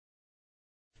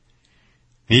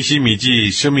尼希米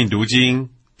记生命读经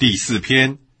第四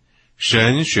篇，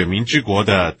神选民之国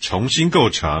的重新构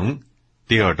成，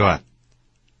第二段。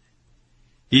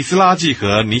以斯拉记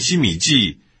和尼希米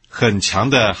记很强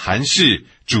的函示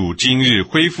主今日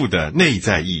恢复的内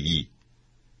在意义。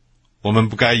我们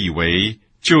不该以为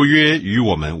旧约与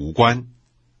我们无关。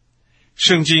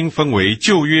圣经分为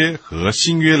旧约和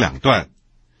新约两段，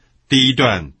第一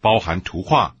段包含图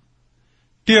画，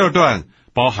第二段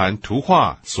包含图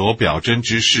画所表征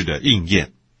之事的应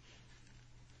验。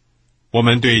我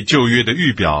们对旧约的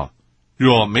预表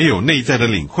若没有内在的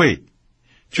领会，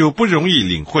就不容易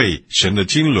领会神的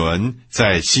经纶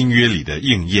在新约里的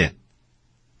应验。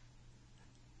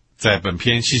在本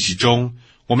篇信息中，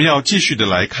我们要继续的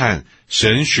来看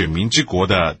神选民之国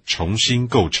的重新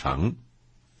构成。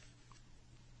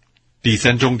第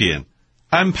三重点，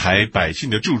安排百姓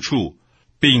的住处，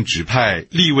并指派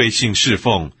利未性侍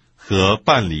奉和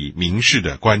办理民事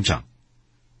的官长。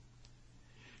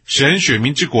神选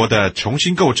民之国的重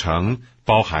新构成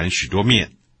包含许多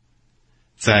面。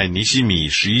在尼希米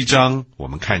11章，我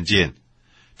们看见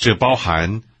这包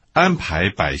含安排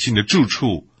百姓的住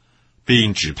处，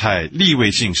并指派利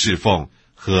未性侍奉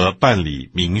和办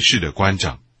理民事的官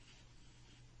长。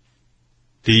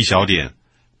第一小点，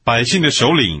百姓的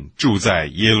首领住在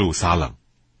耶路撒冷。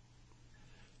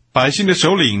百姓的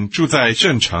首领住在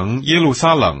圣城耶路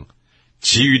撒冷，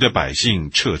其余的百姓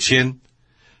撤迁，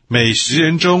每10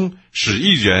人中使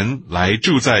1人来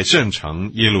住在圣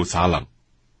城耶路撒冷。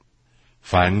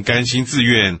凡甘心自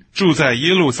愿住在耶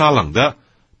路撒冷的，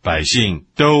百姓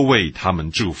都为他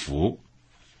们祝福。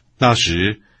那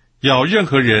时，要任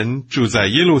何人住在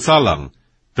耶路撒冷，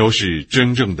都是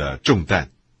真正的重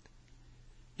担。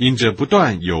因着不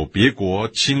断有别国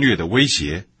侵略的威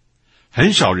胁，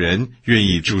很少人愿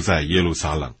意住在耶路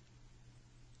撒冷，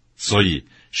所以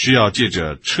需要借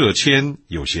着撤迁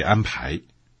有些安排，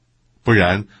不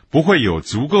然不会有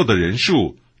足够的人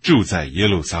数住在耶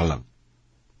路撒冷。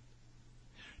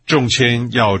众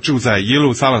迁要住在耶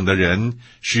路撒冷的人，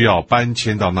需要搬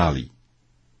迁到那里。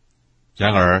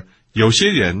然而，有些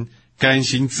人甘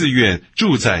心自愿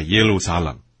住在耶路撒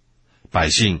冷，百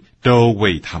姓都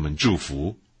为他们祝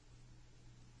福。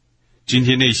今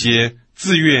天那些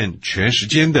自愿全时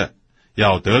间的，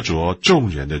要得着众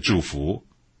人的祝福。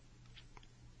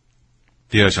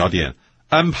第二小点，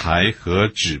安排和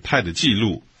指派的记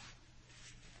录。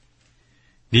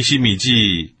尼希米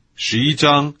记11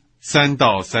章3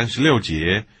到36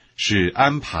节是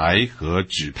安排和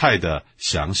指派的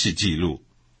详细记录。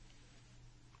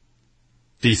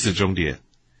第四重点，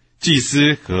祭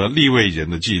司和利未人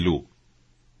的记录。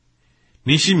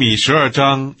尼希米12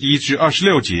章1至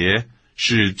26节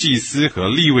是祭司和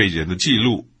利未人的记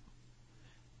录。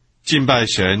敬拜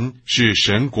神是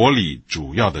神国里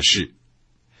主要的事，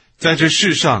在这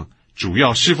世上主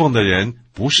要侍奉的人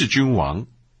不是君王。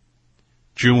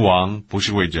君王不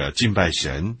是为着敬拜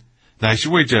神，乃是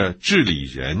为着治理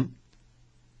人。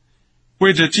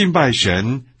为着敬拜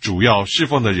神主要侍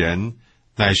奉的人，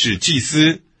乃是祭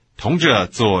司，同着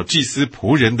做祭司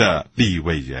仆人的利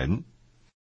未人。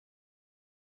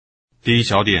第一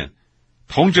小点，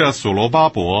同着所罗巴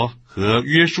伯和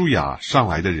约书亚上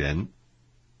来的人。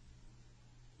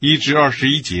1至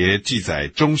21节记载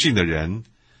忠信的人，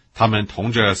他们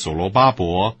同着所罗巴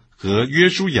伯和约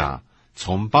书亚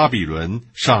从巴比伦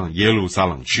上耶路撒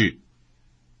冷去。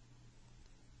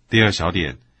第二小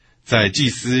点，在祭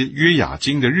司约雅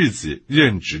斤的日子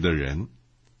任职的人。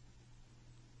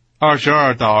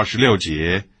22到26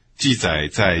节记载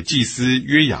在祭司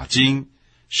约雅斤、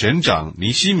省长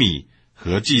尼希米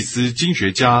和祭司经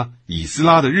学家以斯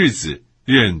拉的日子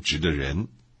任职的人，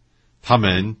他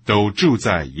们都住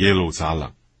在耶路撒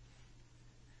冷。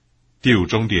第五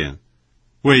重点，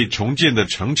为重建的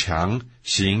城墙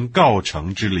行告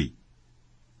成之礼。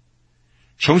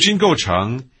重新构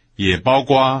成也包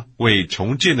括为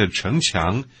重建的城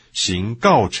墙行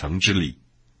告成之礼。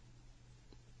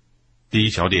第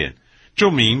一小点，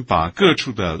众民把各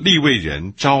处的利未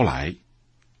人招来。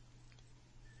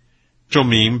众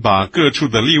民把各处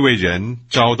的利未人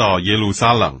招到耶路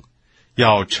撒冷，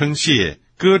要称谢、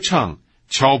歌唱、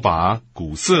敲拔、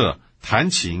鼓瑟、弹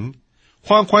琴，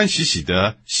欢欢喜喜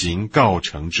地行告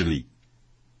成之礼。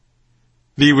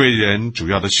利未人主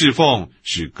要的侍奉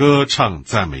是歌唱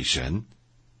赞美神。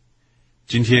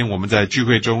今天我们在聚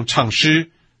会中唱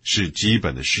诗是基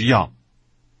本的需要，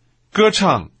歌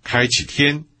唱开启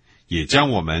天，也将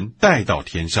我们带到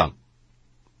天上。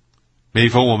每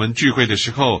逢我们聚会的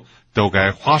时候，都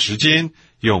该花时间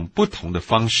用不同的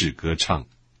方式歌唱。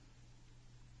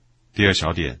第二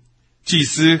小点，祭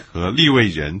司和利未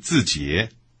人自洁。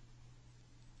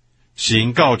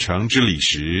行告成之礼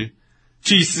时，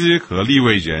祭司和利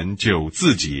未人就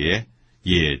自洁，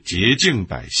也洁净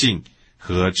百姓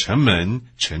和城门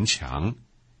城墙，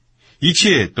一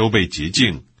切都被洁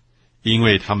净，因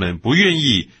为他们不愿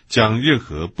意将任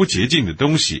何不洁净的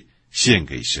东西献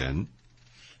给神。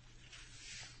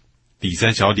第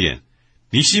三小点，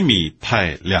尼希米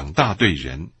派2大队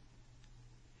人。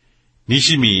尼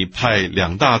希米派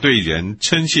2大队人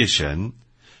称谢神，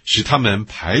使他们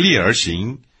排列而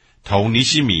行，同尼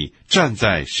希米站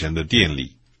在神的殿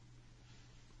里。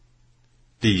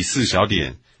第四小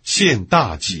点，献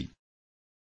大祭。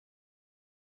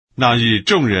那日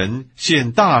众人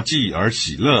献大祭而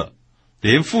喜乐，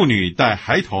连妇女带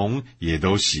孩童也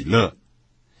都喜乐，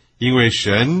因为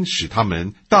神使他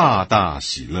们大大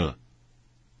喜乐。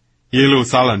耶路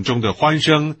撒冷中的欢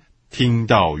声听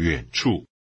到远处。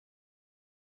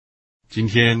今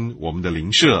天我们的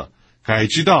灵舍该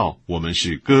知道，我们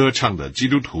是歌唱的基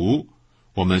督徒，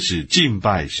我们是敬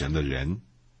拜神的人。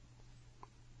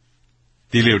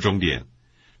第6重点，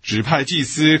指派祭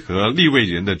司和利未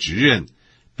人的职任，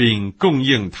并供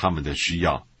应他们的需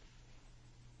要。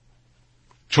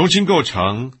重新构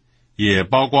成也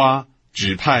包括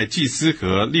指派祭司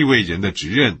和利未人的职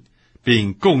任，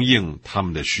并供应他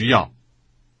们的需要。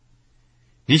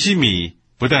尼希米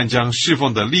不但将侍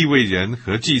奉的利未人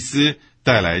和祭司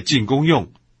带来进宫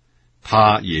用，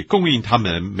他也供应他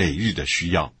们每日的需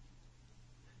要。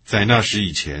在那时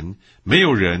以前，没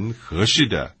有人合适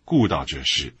的顾到这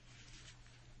事。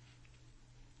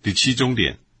第7重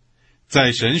点，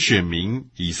在神选民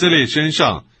以色列身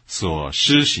上所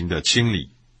施行的清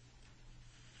理。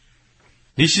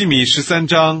尼希米13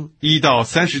章1到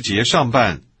30节上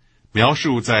半，描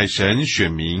述在神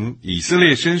选民以色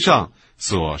列身上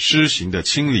所施行的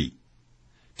清理。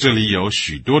这里有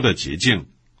许多的洁净，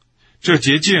这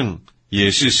洁净也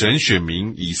是神选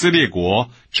民以色列国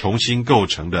重新构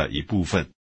成的一部分。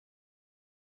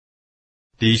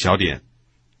第1小点，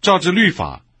照着律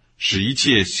法，使一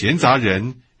切闲杂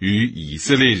人与以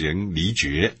色列人离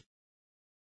绝。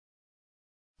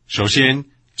首先，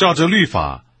照着律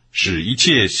法，使一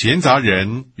切闲杂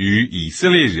人与以色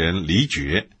列人离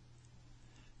绝。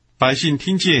百姓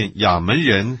听见亚门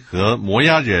人和摩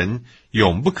押人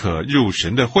永不可入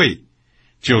神的会，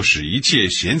就使一切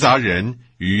闲杂人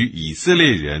与以色列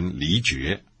人离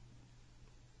绝。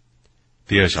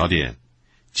第2小点，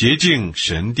洁净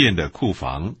神殿的库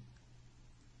房。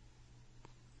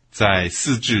在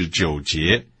4至9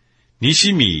节，尼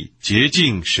希米洁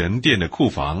净神殿的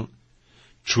库房，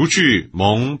除去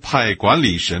蒙派管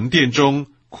理神殿中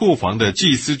库房的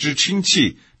祭司之亲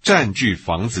戚占据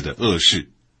房子的恶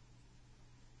事。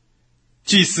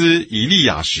祭司以利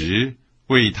亚时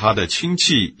为他的亲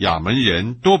戚亚门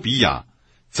人多比亚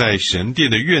在神殿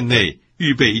的院内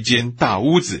预备一间大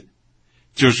屋子，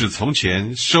就是从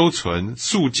前收存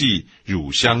素祭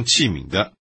乳香器皿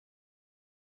的。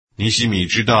尼希米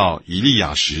知道以利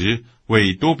亚时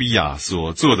为多比亚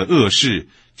所做的恶事，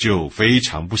就非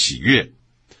常不喜悦，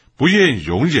不愿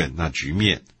容忍那局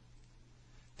面。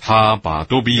他把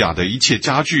多比亚的一切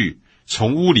家具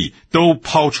从屋里都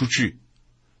抛出去，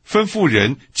吩咐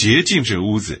人洁净这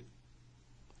屋子。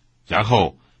然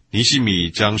后尼希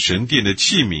米将神殿的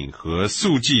器皿和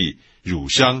素祭乳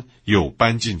香又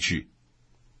搬进去，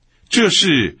这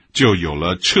事就有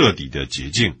了彻底的洁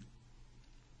净。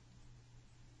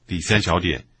第3小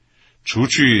点，除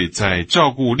去在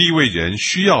照顾利未人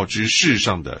需要之事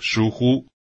上的疏忽。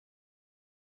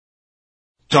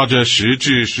照着10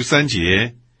至13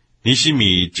节，尼希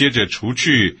米接着除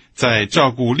去在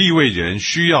照顾利未人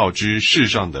需要之事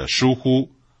上的疏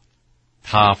忽。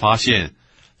他发现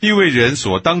利未人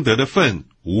所当得的份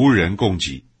无人供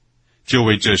给，就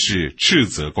为这事斥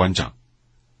责官长。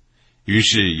于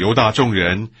是犹大众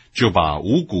人就把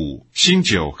五谷、新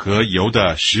酒和油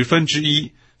的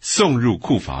1/10送入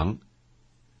库房，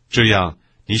这样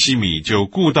尼希米就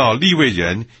顾到利未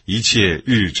人一切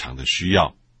日常的需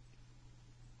要。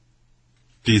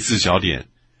第4小点，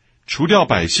除掉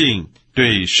百姓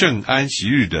对圣安息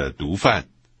日的毒贩。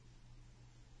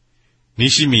尼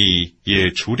希米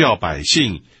也除掉百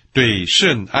姓对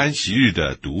圣安息日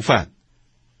的毒贩。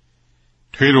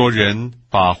推罗人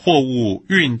把货物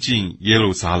运进耶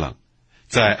路撒冷，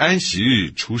在安息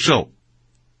日出售。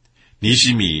尼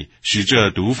希米使这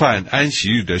毒贩安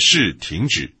息日的事停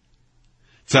止。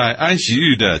在安息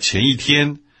日的前一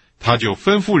天，他就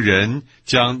吩咐人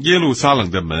将耶路撒冷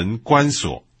的门关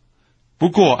锁，不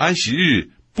过安息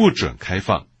日不准开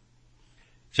放。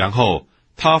然后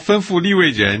他吩咐利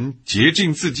未人洁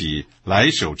净自己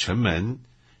来守城门，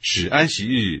使安息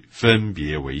日分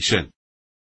别为圣。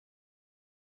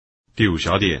第5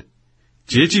小点，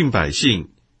洁净百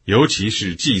姓，尤其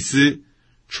是祭司，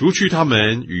除去他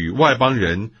们与外邦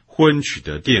人婚娶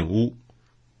的玷污。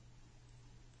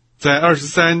在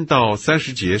23到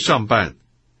30节上半，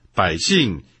百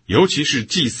姓，尤其是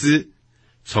祭司，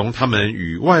从他们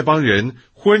与外邦人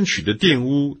婚娶的玷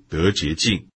污得洁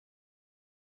净。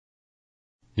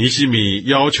尼希米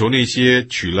要求那些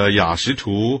娶了雅什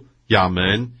图、亚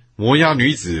门、摩押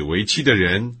女子为妻的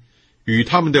人，与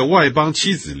他们的外邦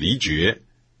妻子离绝。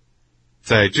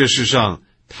在这事上，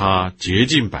他洁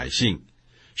净百姓，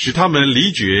使他们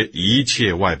离绝一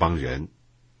切外邦人。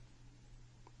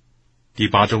第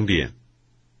8重点，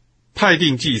派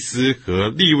定祭司和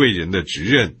利未人的职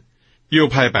任，又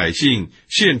派百姓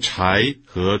献柴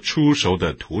和出熟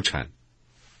的土产。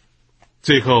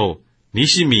最后，尼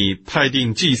希米派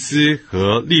定祭司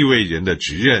和利未人的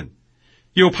职任，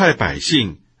又派百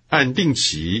姓按定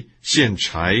期献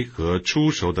柴和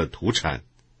出熟的土产。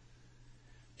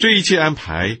这一切安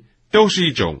排都是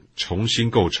一种重新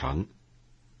构成。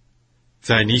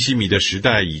在尼希米的时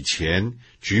代以前，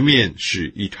局面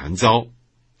是一团糟，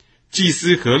祭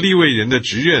司和利未人的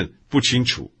职任不清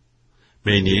楚，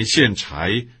每年献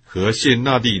柴和献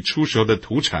那地出熟的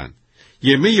土产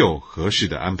也没有合适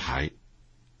的安排，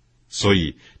所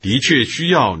以的确需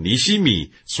要尼希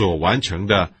米所完成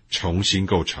的重新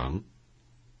构成。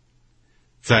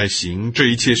在行这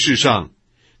一切事上，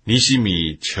尼希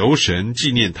米求神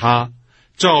纪念他，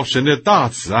照神的大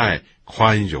慈爱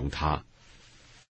宽容他。